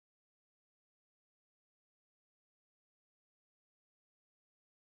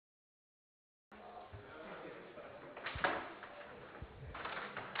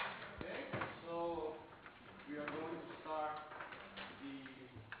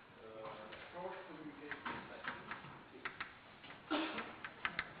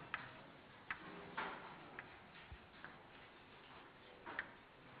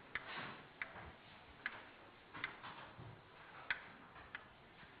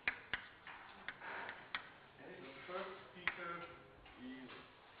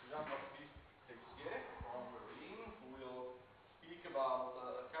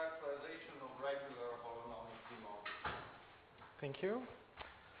Thank you.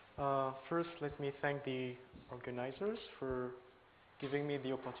 First, let me thank the organizers for giving me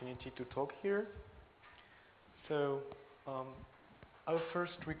the opportunity to talk here. So, I'll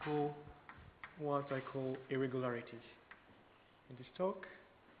first recall what I call irregularity in this talk.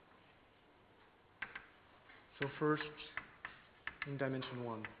 So first, in dimension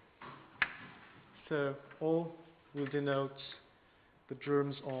 1. So all will denote the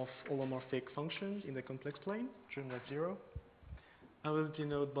germs of holomorphic functions in the complex plane, germs at 0. I will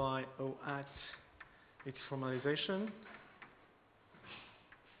denote by O at its formalization,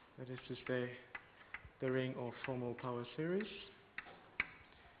 that is to say, the ring of formal power series.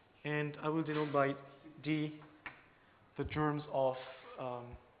 And I will denote by D the germs of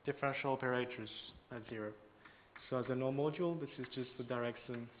differential operators at 0. So as a normal module, this is just the direct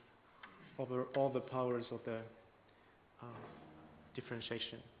sum over all the powers of the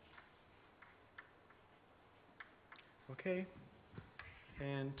differentiation. Okay,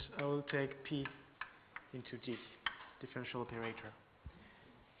 and I will take P into D, differential operator.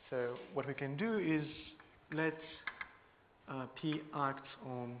 So what we can do is let P act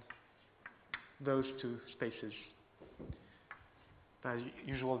on those two spaces by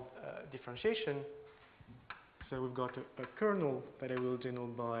usual differentiation. So we've got a kernel that I will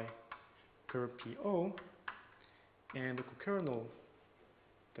denote by ker PO, and a co-kernel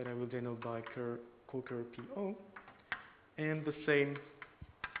that I will denote by co-ker PO, and the same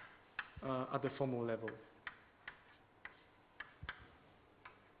at the formal level.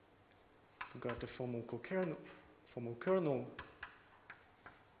 We've got the formal kernel,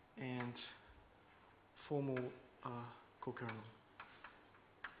 and formal co-kernel.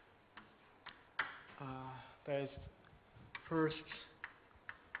 There is first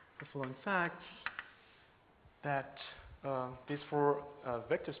the following facts that these four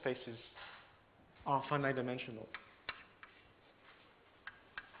vector spaces are finite dimensional.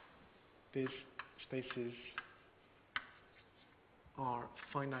 These spaces are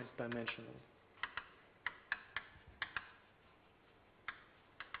finite dimensional.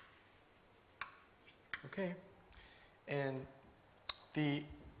 Okay, and the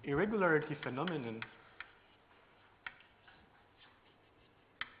irregularity phenomenon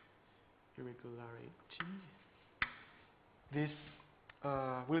this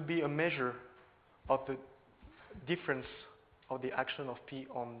will be a measure of the difference of the action of P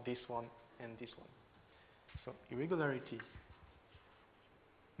on this one and this one. So irregularity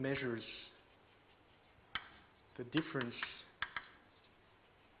measures the difference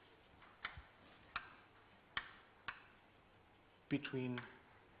between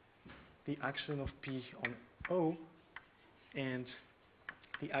the action of P on O and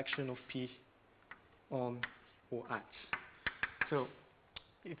the action of P on O at. So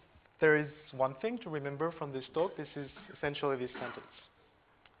if there is one thing to remember from this talk, this is essentially this sentence.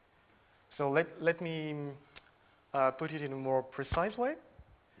 So let me put it in a more precise way.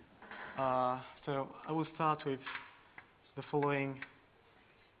 So I will start with the following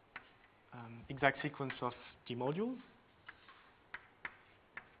exact sequence of D modules.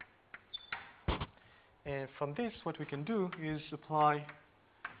 And from this, what we can do is apply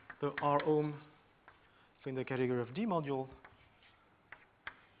the R ohm, so in the category of D module,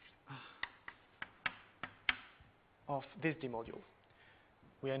 of this D module.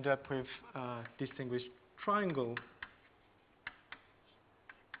 We end up with a distinguished triangle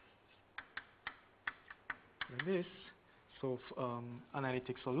like this. So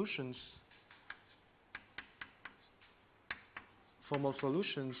analytic solutions, formal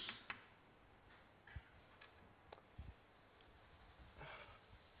solutions,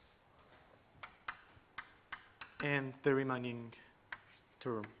 and the remaining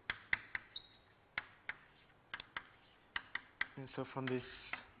term. And so from this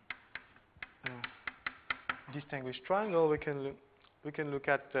distinguished triangle, we can look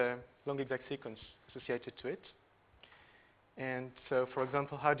at the long exact sequence associated to it. And so, for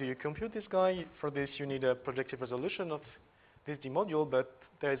example, how do you compute this guy? For this, you need a projective resolution of this D module, but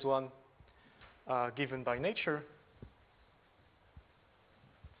there is one given by nature.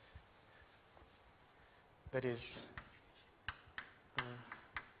 That is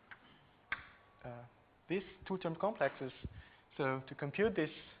these two-term complexes. So to compute this,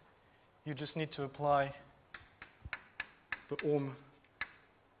 you just need to apply the ohm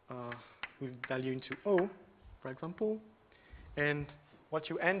with value into O, for example. And what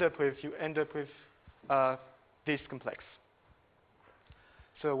you end up with, this complex.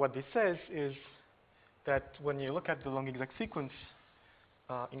 So what this says is that when you look at the long exact sequence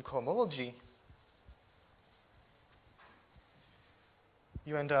in cohomology,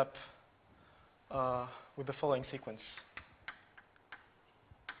 you end up with the following sequence.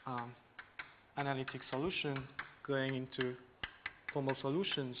 analytic solution going into formal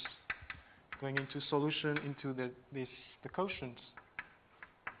solutions, going into solution into the quotient,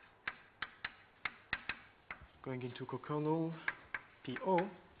 going into cokernel PO,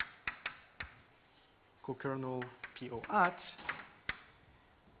 cokernel PO at,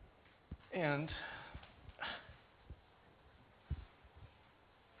 and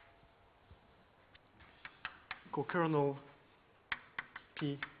cokernel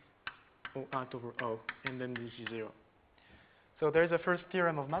P O at over O, and then this is 0. So there is a first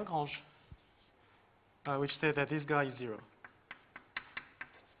theorem of Malgrange, which says that this guy is 0.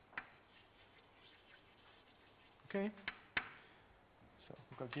 Okay? So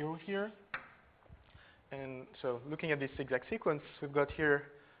we've got 0 here. And so looking at this exact sequence, we've got here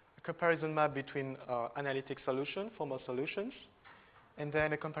a comparison map between analytic solution, formal solutions, and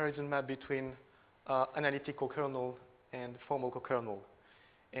then a comparison map between analytic cokernel and formal cokernel.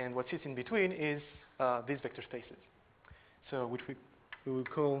 And what sits in between is these vector spaces. So which we will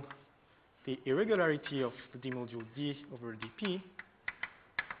call the irregularity of the D module D over dP,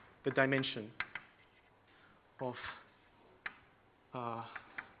 the dimension of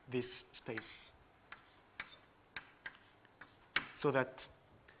this space. So that,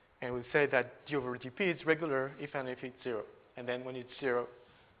 and we'll say that D over dP is regular if and if it's 0. And then when it's 0,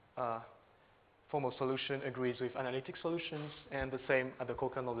 formal solution agrees with analytic solutions, and the same at the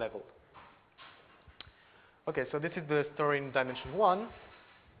cokernel level. Okay, so this is the story in dimension 1.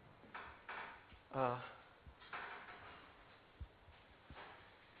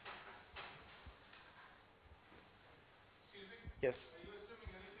 Yes. Are you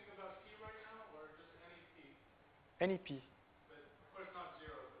assuming anything about P right now, or just any P? Any P. But of course not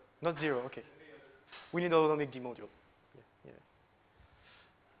 0, but Not 0, okay. any other. We need a holonomic D module.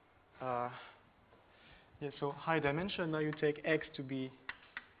 Yeah, so high dimension, now you take X to be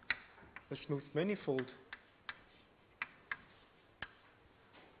a smooth manifold.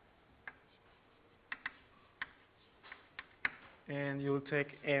 And you'll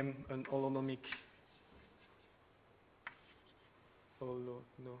take M an holonomic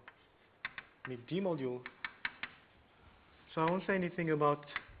D module. So I won't say anything about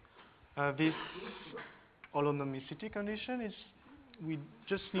this holonomicity condition. We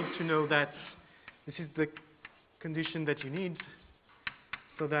just need to know that this is the condition that you need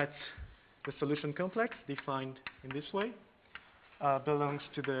so that the solution complex, defined in this way, belongs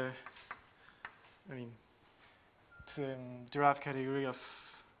to the, to the derived category of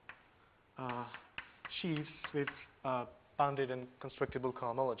sheaves with bounded and constructible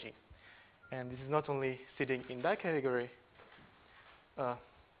cohomology. And this is not only sitting in that category,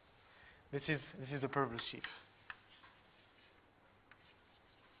 this is the perverse sheaf.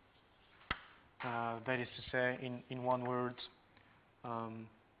 That is to say, in one word,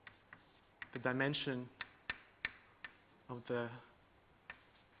 the dimension of the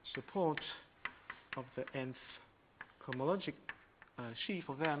support of the nth cohomologic sheaf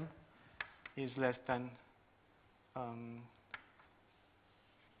of them is less than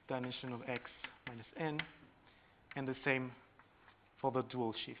dimension of x minus n, and the same for the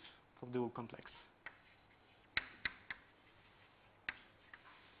dual sheaf, for the dual complex.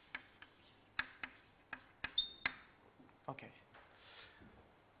 Okay.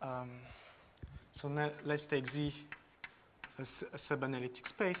 So now let's take Z as a subanalytic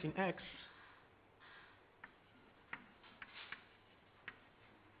space in X.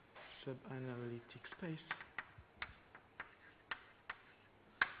 Subanalytic space.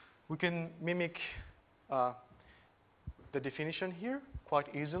 We can mimic the definition here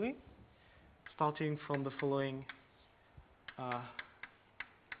quite easily, starting from the following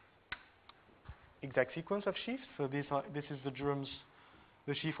exact sequence of sheaves. So this is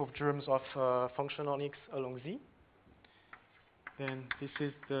the sheaf of germs of function on X along Z. Then this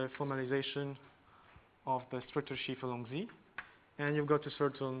is the formalization of the structure sheaf along Z, and you've got a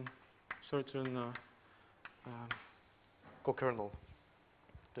certain cokernel.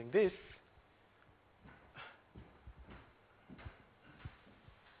 Doing this,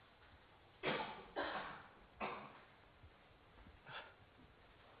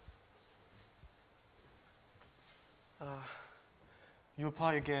 you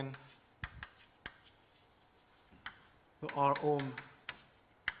apply again the R ohm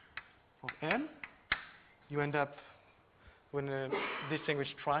of M. You end up with a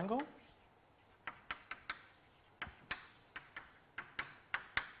distinguished triangle.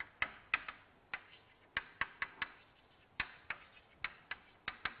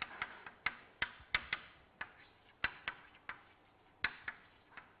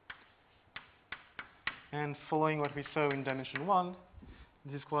 And following what we saw in dimension 1,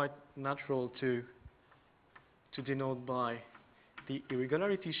 This is quite natural to denote by the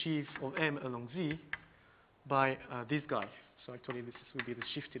irregularity sheaf of M along Z by this guy. So actually this will be the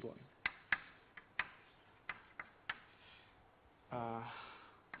shifted one.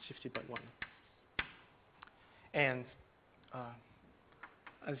 Shifted by 1. And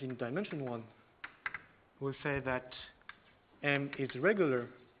as in dimension 1, we'll say that M is regular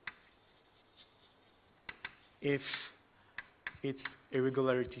if its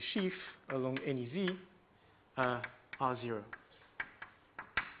irregularity sheaf along any Z are 0.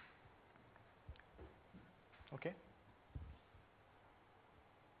 Okay?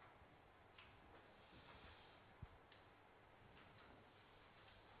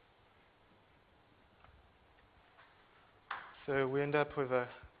 So we end up with an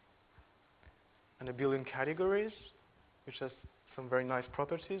abelian categories, which has some very nice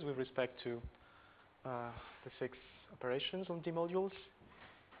properties with respect to the 6 operations on D modules.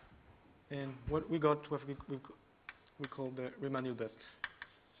 And what we got, what we call the Riemann-Hilbert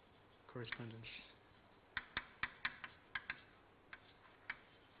correspondence.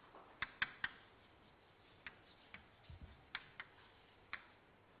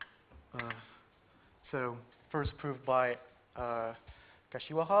 So first proved by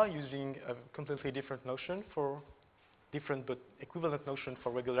Kashiwara using a completely different notion for different but equivalent notion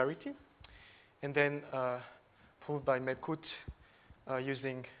for regularity, and then proved by Melkut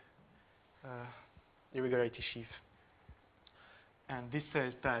using irregularity sheaf. And this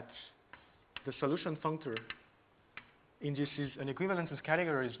says that the solution functor induces an equivalence of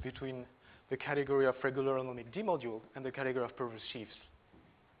categories between the category of regular holonomic D module and the category of perverse sheaves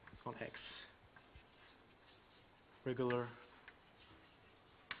on X. Regular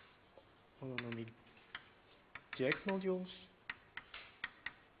holonomic DX modules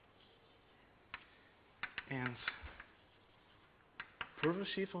and perverse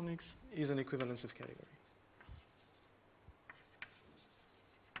sheaf on X is an equivalence of category.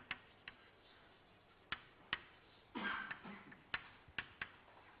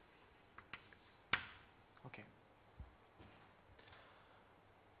 Okay.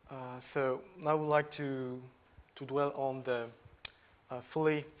 So now I would like to dwell on the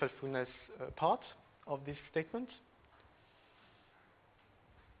fully faithfulness part of this statement.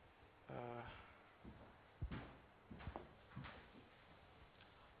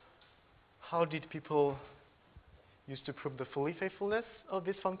 How did people used to prove the fully faithfulness of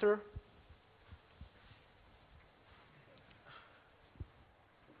this functor?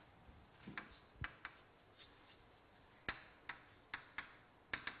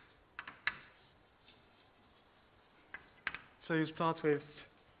 So you start with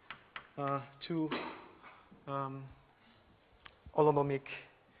two holonomic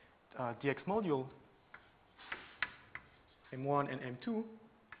DX module, M1 and M2.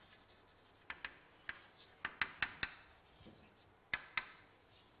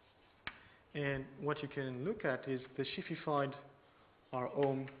 And what you can look at is the sheafified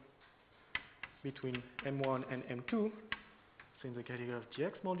R-ohm between M1 and M2, so in the category of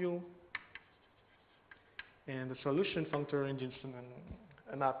GX module. And the solution functor induces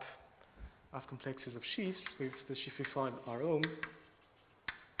a map of complexes of sheaves with the sheafified R-ohm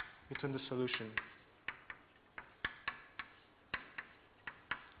between the solution.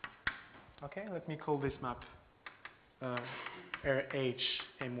 Okay, let me call this map RH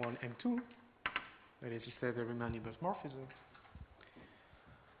M1 M2. That is to say the Riemann-Hilbert morphism.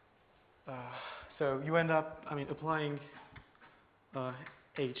 So you end up, applying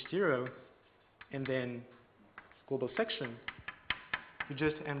H0 and then global section. You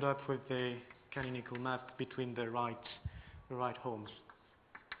just end up with a canonical map between the right homes.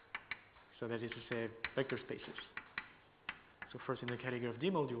 So that is to say vector spaces. So first in the category of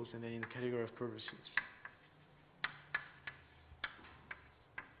D modules and then in the category of perverse sheaves.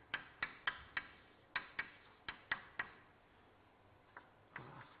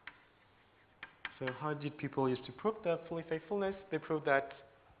 So how did people used to prove the fully faithfulness? They proved that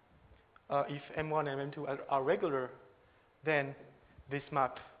if M1 and M2 are regular, then this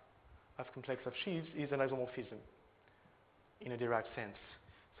map of complex of sheaves is an isomorphism in a derived sense.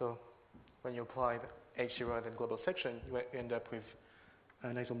 So when you apply the H0 and then global section, you end up with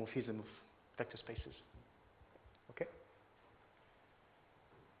an isomorphism of vector spaces. Okay?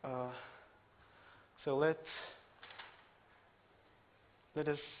 So let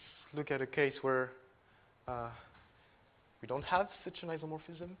us look at a case where we don't have such an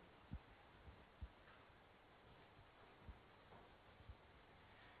isomorphism.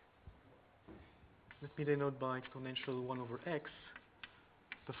 Let me denote by exponential 1 over x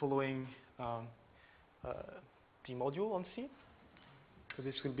the following D module on C. So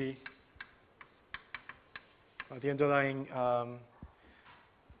this will be the underlying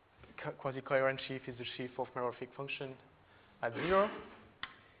quasi-coherent sheaf is the sheaf of meromorphic function at 0.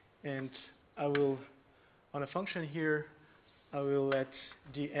 And I will, on a function here, I will let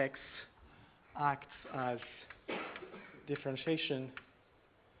dx act as differentiation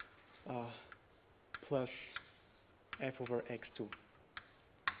plus f over x2.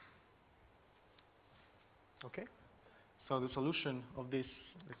 Okay? So the solution of this,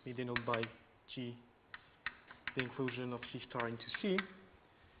 let me denote by G the inclusion of C star into C.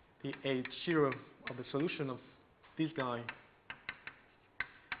 The H0 of the solution of this guy,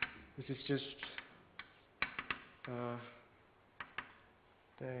 this is just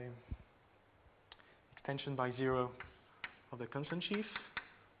the extension by 0 of the constant sheaf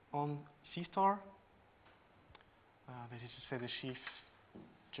on C star. That is to say the sheaf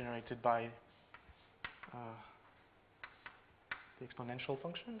generated by the exponential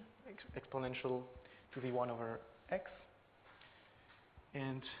function, exponential to the 1 over x.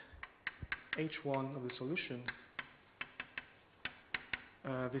 And H1 of the solution,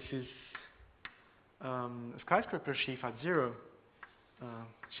 this is a skyscraper sheaf at 0,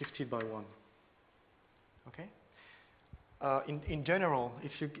 shifted by 1. Okay? In general,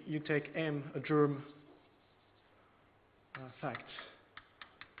 if you take M a germ fact,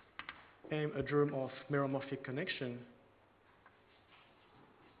 M a germ of meromorphic connection,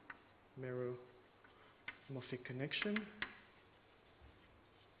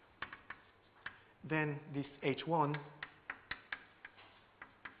 then this H1,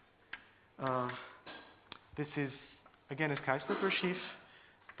 this is again a skyscraper sheaf,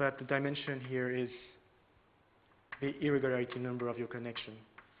 but the dimension here is the irregularity number of your connection.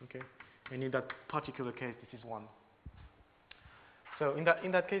 Okay, and in that particular case, this is 1. So in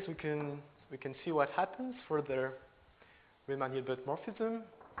that case, we can see what happens for the Riemann-Hilbert morphism.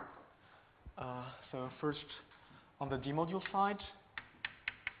 So first, on the D module side,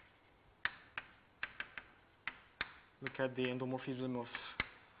 look at the endomorphism of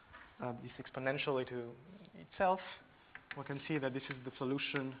this exponential to itself. We can see that this is the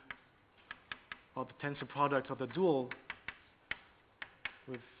solution of the tensor product of the dual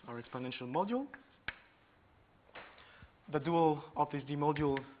with our exponential module. The dual of this D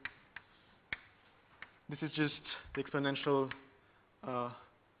module, this is just the exponential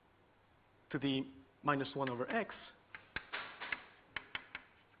to the minus 1 over x.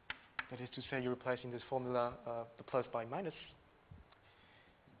 That is to say, you replace in this formula the plus by minus.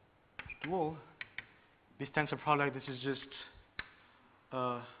 Dual. This tensor product, this is just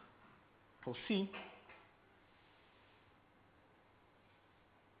for C.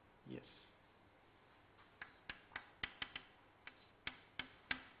 Yes.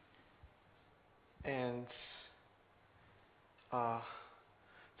 And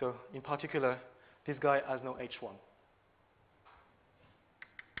so in particular, this guy has no H1.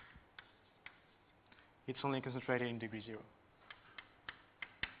 It's only concentrated in degree 0.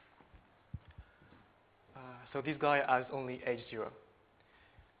 So this guy has only H0.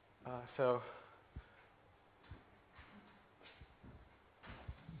 So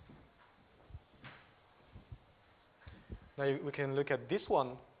now we can look at this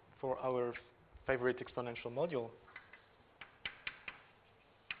one for our favorite exponential module.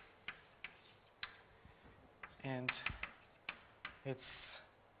 And it's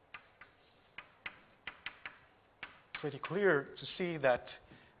pretty clear to see that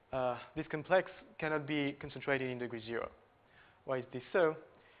this complex cannot be concentrated in degree 0. Why is this so?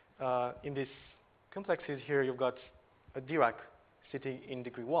 In these complexes here, you've got a Dirac sitting in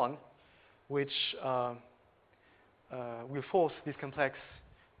degree 1, which will force this complex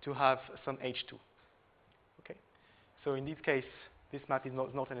to have some H2. Okay, so in this case, this map is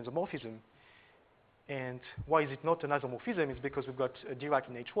not an isomorphism. And why is it not an isomorphism? It's because we've got a Dirac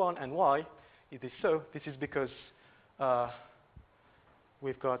in H1, and why is this so? This is because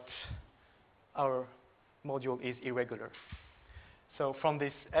we've got our module is irregular. So from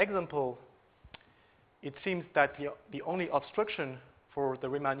this example, it seems that the only obstruction for the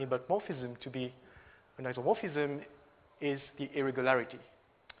Riemann-Hilbert morphism to be an isomorphism is the irregularity.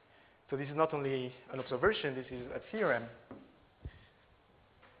 So this is not only an observation, this is a theorem.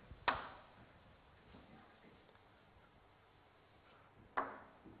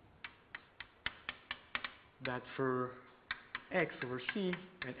 That for x over C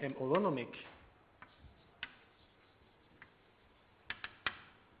and M holonomic,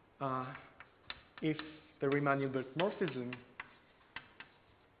 if the Riemann-Hilbert morphism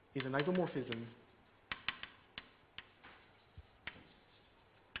is an isomorphism,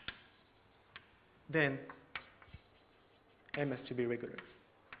 then M has to be regular.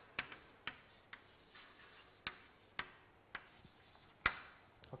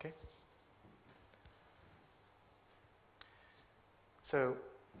 Okay? So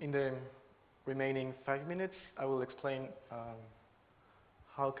in the remaining 5 minutes, I will explain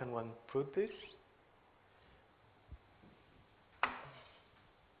how can one prove this.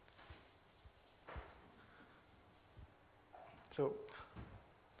 So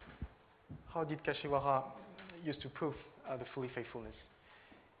how did Kashiwara used to prove the fully faithfulness?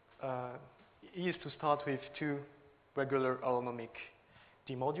 He used to start with two regular holonomic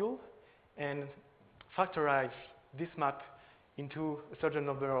D-module and factorize this map into a certain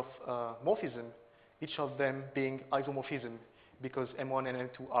number of morphisms, each of them being isomorphism because M1 and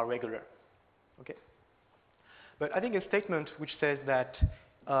M2 are regular. Okay? But I think a statement which says that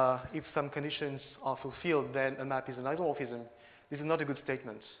if some conditions are fulfilled, then a map is an isomorphism, this is not a good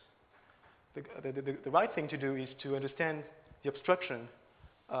statement. The right thing to do is to understand the obstruction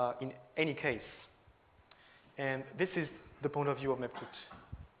in any case. And this is the point of view of Mepkut.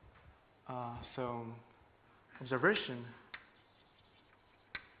 So observation,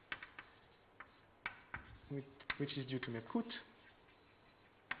 which is due to Mepkut.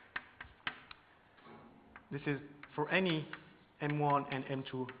 This is for any M1 and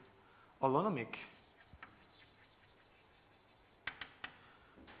M2 holonomic.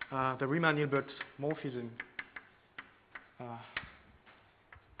 The Riemann-Hilbert morphism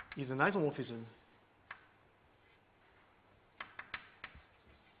is an isomorphism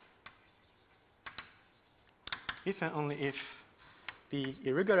if and only if the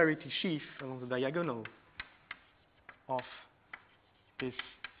irregularity sheaf along the diagonal of this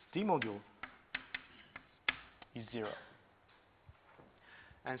D module is 0.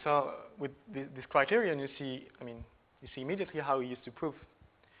 And so with this criterion, you see immediately how we used to prove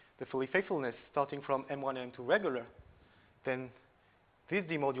the fully faithfulness starting from M1 and M2 regular. Then this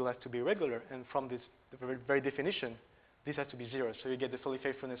D module has to be regular, and from this the very definition, this has to be 0. So you get the fully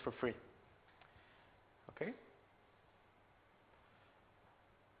faithfulness for free. Okay?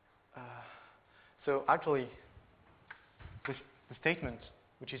 So actually, the statement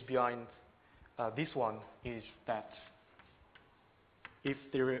which is behind this one is that if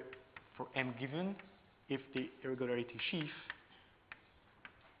for M given, if the irregularity sheaf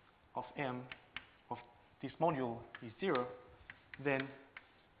of M of this module is 0, then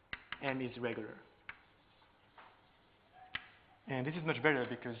M is regular. And this is much better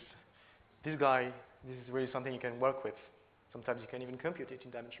because this is really something you can work with. Sometimes you can even compute it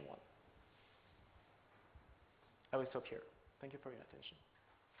in dimension 1. I will stop here. Thank you for your attention.